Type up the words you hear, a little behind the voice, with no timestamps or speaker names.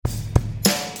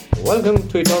Welcome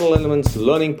to Eternal Elements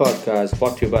Learning Podcast,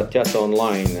 brought to you by Tiasa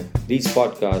Online. These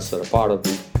podcasts are a part of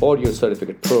the audio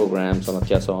certificate programs on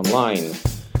Tiasa Online.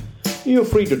 You're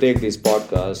free to take these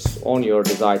podcasts on your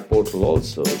desired portal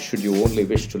also, should you only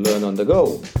wish to learn on the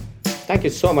go. Thank you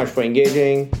so much for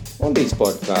engaging on these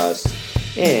podcasts,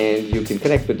 and you can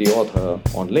connect with the author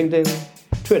on LinkedIn,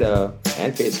 Twitter,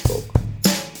 and Facebook.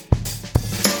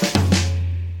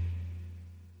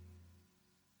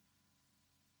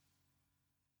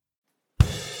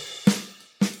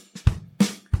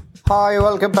 Hi,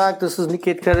 welcome back. This is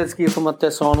Niket Karetsky from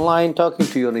Tiasa Online talking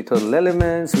to you on Eternal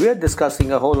Elements. We are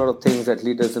discussing a whole lot of things that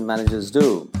leaders and managers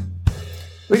do.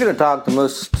 We're going to talk the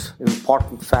most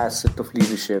important facet of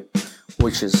leadership,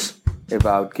 which is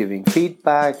about giving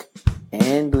feedback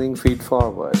and doing feed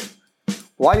forward.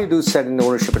 While you do set in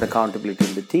ownership and accountability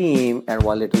in the team, and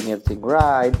while you're doing everything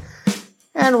right,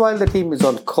 and while the team is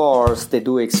on course, they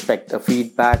do expect a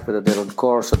feedback, whether they're on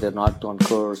course or they're not on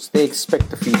course. They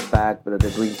expect a feedback, whether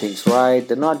they're doing things right,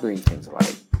 they're not doing things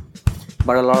right.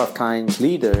 But a lot of times,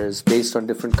 leaders, based on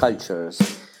different cultures,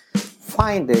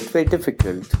 find it very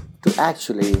difficult to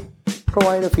actually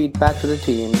provide a feedback to the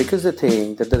team because they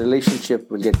think that the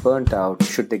relationship will get burnt out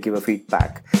should they give a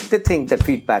feedback. They think that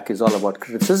feedback is all about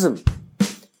criticism.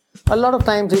 A lot of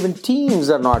times even teams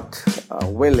are not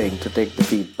willing to take the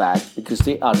feedback because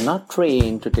they are not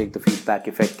trained to take the feedback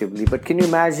effectively. But can you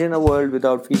imagine a world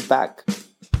without feedback?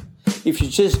 If you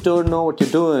just don't know what you're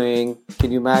doing,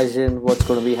 can you imagine what's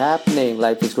going to be happening?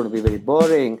 Life is going to be very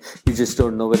boring. You just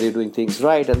don't know whether you're doing things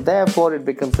right. And therefore, it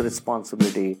becomes a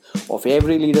responsibility of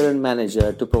every leader and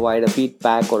manager to provide a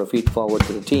feedback or a feed forward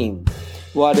to the team.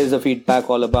 What is the feedback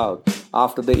all about?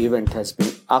 After the event has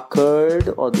been occurred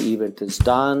or the event is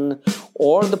done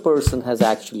or the person has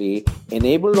actually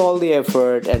enabled all the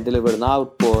effort and delivered an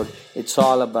output, it's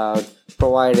all about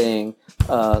providing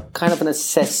kind of an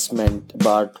assessment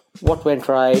about what went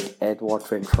right and what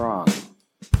went wrong.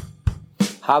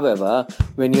 However,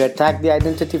 when you attack the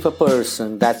identity of a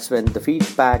person, that's when the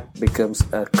feedback becomes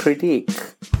a critique.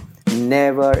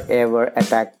 Never ever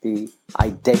attack the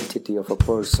identity of a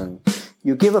person.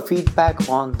 You give a feedback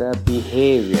on the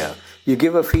behavior. You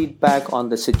give a feedback on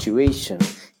the situation.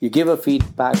 You give a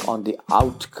feedback on the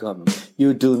outcome.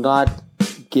 You do not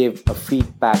give a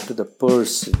feedback to the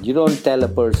person. You don't tell a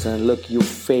person, look, you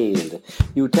failed.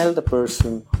 You tell the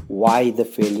person why the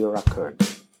failure occurred.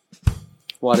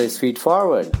 What is feed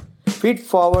forward? Feed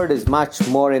forward is much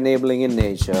more enabling in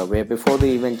nature, where before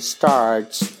the event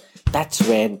starts, that's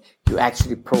when you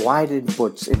actually provide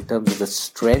inputs in terms of the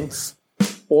strengths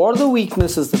or the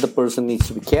weaknesses that the person needs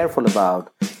to be careful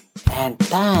about. And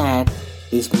that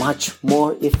is much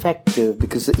more effective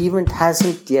because the event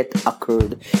hasn't yet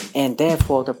occurred and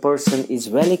therefore the person is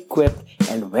well equipped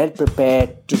and well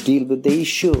prepared to deal with the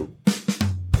issue.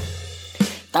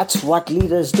 That's what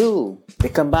leaders do. They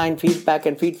combine feedback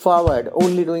and feed forward.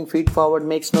 Only doing feed forward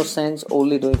makes no sense.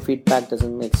 Only doing feedback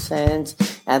doesn't make sense.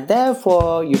 And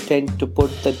therefore, you tend to put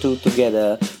the two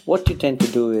together. What you tend to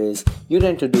do is, you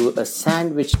tend to do a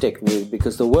sandwich technique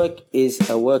because the work is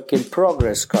a work in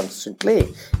progress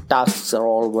constantly. Tasks are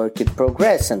all work in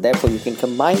progress. And therefore, you can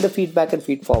combine the feedback and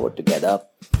feed forward together.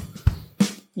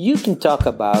 You can talk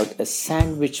about a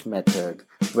sandwich method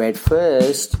where at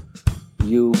first,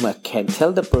 you can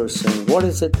tell the person what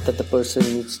is it that the person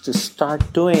needs to start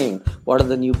doing. What are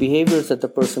the new behaviors that the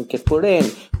person can put in?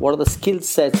 What are the skill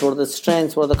sets? What are the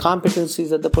strengths? What are the competencies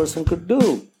that the person could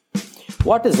do?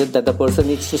 What is it that the person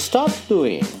needs to stop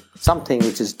doing? Something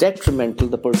which is detrimental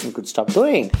the person could stop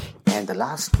doing. And the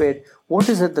last bit, what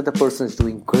is it that the person is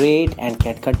doing great and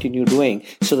can continue doing?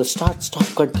 So the start, stop,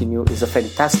 continue is a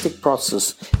fantastic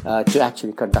process to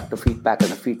actually conduct a feedback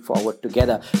and a feed forward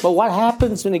together. But what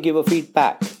happens when you give a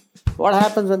feedback? What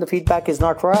happens when the feedback is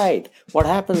not right? What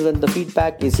happens when the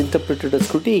feedback is interpreted as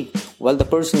critique? Well, the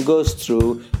person goes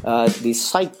through the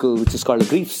cycle, which is called a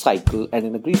grief cycle. And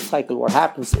in a grief cycle, what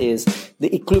happens is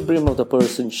the equilibrium of the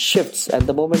person shifts. And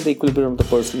the moment the equilibrium of the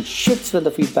person shifts when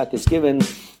the feedback is given,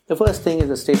 the first thing is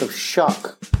a state of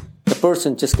shock. The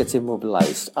person just gets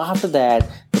immobilized. After that,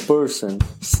 the person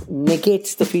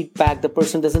negates the feedback. The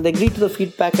person doesn't agree to the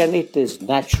feedback, and it is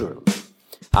natural.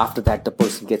 After that, the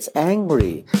person gets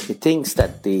angry. He thinks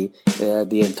that the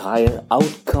entire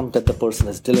outcome that the person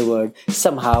has delivered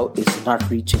somehow is not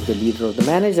reaching the leader or the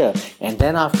manager. And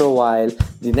then after a while,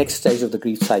 the next stage of the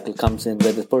grief cycle comes in,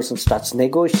 where the person starts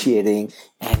negotiating,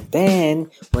 and then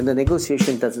when the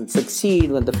negotiation doesn't succeed,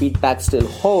 when the feedback still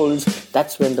holds,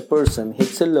 that's when the person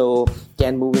hits a low,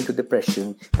 can move into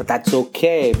depression. But that's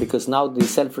okay, because now the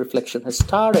self-reflection has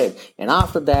started, and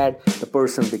after that the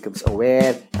person becomes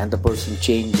aware and the person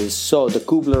changes. So the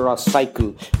Kubler-Ross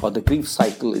cycle or the grief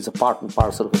cycle is a part and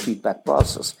parcel of a feedback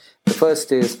process. The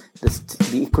first is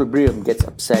the equilibrium gets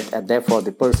upset, and therefore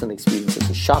the person experiences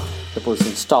a shock, the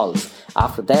person stalls.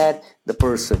 After that, the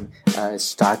person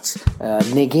starts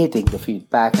negating the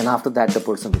feedback, and after that the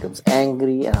person becomes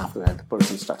angry, and after that the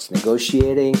person starts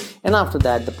negotiating, and after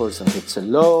that the person hits a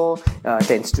low,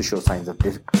 tends to show signs of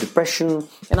depression,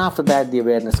 and after that the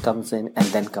awareness comes in, and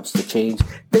then comes the change.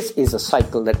 This is a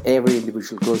cycle that every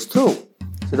individual goes through.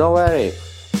 So don't worry.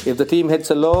 If the team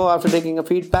hits a low after taking a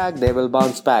feedback, they will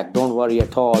bounce back. Don't worry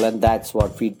at all. And that's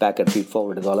what feedback and feed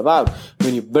forward is all about.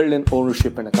 When you build in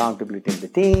ownership and accountability in the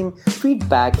team,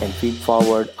 feedback and feed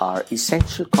forward are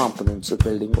essential components of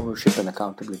building ownership and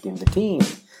accountability in the team.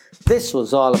 This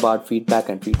was all about feedback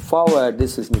and feed forward.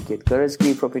 This is Niket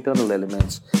Karajagi from Eternal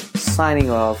Elements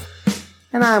signing off.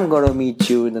 And I'm going to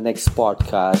meet you in the next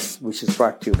podcast, which is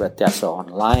brought to you by Tyasa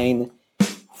Online.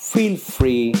 Feel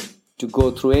free to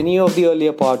go through any of the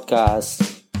earlier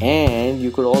podcasts, and you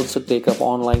could also take up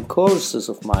online courses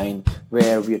of mine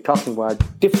where we are talking about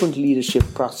different leadership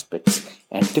prospects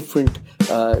and different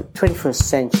 21st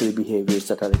century behaviors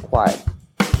that are required.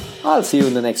 I'll see you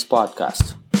in the next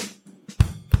podcast.